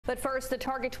But first, the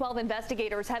Target 12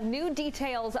 investigators have new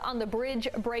details on the bridge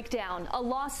breakdown. A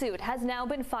lawsuit has now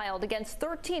been filed against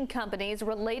 13 companies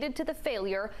related to the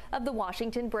failure of the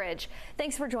Washington Bridge.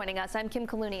 Thanks for joining us. I'm Kim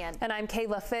Kalunian. And I'm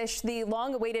Kayla Fish. The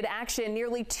long-awaited action,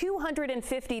 nearly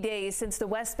 250 days since the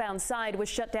westbound side was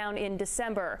shut down in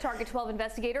December. Target 12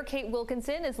 investigator Kate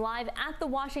Wilkinson is live at the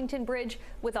Washington Bridge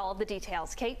with all of the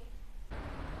details. Kate?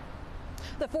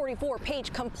 The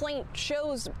 44-page complaint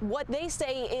shows what they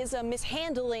say is a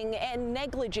mishandling and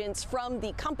negligence from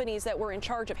the companies that were in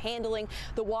charge of handling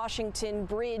the Washington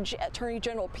Bridge. Attorney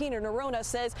General Peter Neronha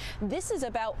says this is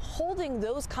about holding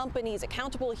those companies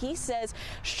accountable. He says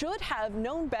should have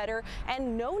known better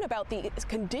and known about the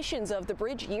conditions of the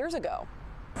bridge years ago.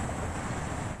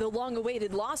 The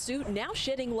long-awaited lawsuit now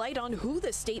shedding light on who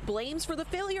the state blames for the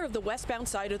failure of the westbound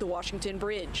side of the Washington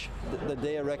Bridge. The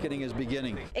day of reckoning is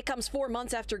beginning. It comes 4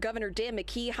 months after Governor Dan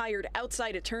McKee hired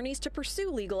outside attorneys to pursue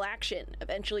legal action,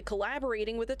 eventually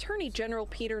collaborating with Attorney General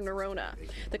Peter Neronha.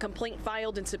 The complaint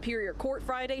filed in Superior Court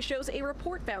Friday shows a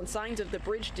report found signs of the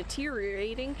bridge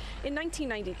deteriorating in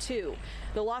 1992.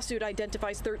 The lawsuit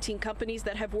identifies 13 companies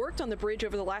that have worked on the bridge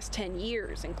over the last 10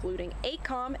 years, including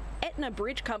AECOM, Aetna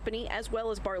Bridge Company, as well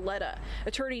as Barletta.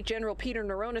 Attorney General Peter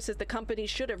Neronha says the companies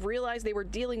should have realized they were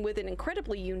dealing with an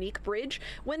incredibly unique bridge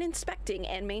when inspecting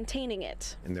and maintaining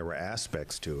it. And there were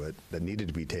aspects to it that needed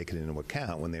to be taken into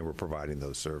account when they were providing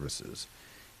those services.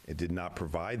 It did not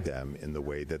provide them in the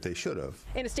way that they should have.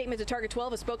 In a statement to Target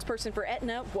 12, a spokesperson for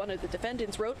Aetna, one of the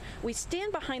defendants, wrote, "We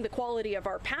stand behind the quality of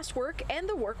our past work and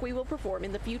the work we will perform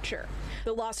in the future."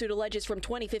 The lawsuit alleges from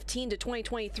 2015 to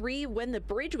 2023, when the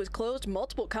bridge was closed,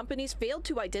 multiple companies failed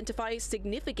to identify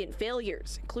significant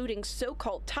failures, including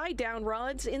so-called tie-down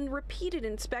rods in repeated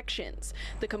inspections.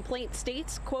 The complaint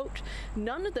states, quote,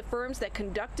 "None of the firms that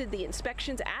conducted the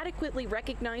inspections adequately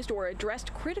recognized or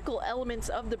addressed critical elements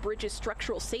of the bridge's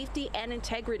structural safety and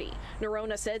integrity."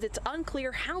 Neronha says it's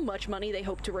unclear how much money they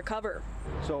hope to recover.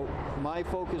 So my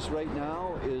focus right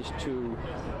now is to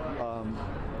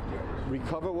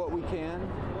recover what we can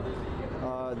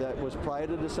that was prior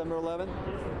to December 11th,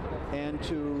 and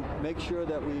to make sure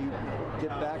that we get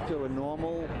back to a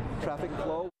normal traffic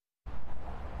flow.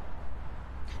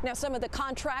 Now, some of the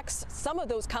contracts, some of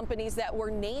those companies that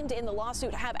were named in the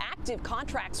lawsuit have active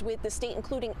contracts with the state,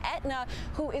 including Aetna,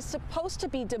 who is supposed to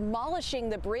be demolishing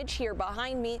the bridge here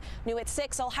behind me. New at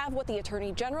 6, I'll have what the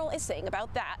Attorney General is saying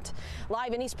about that.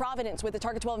 Live in East Providence with the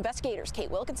Target 12 investigators, Kate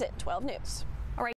Wilkinson, 12 News.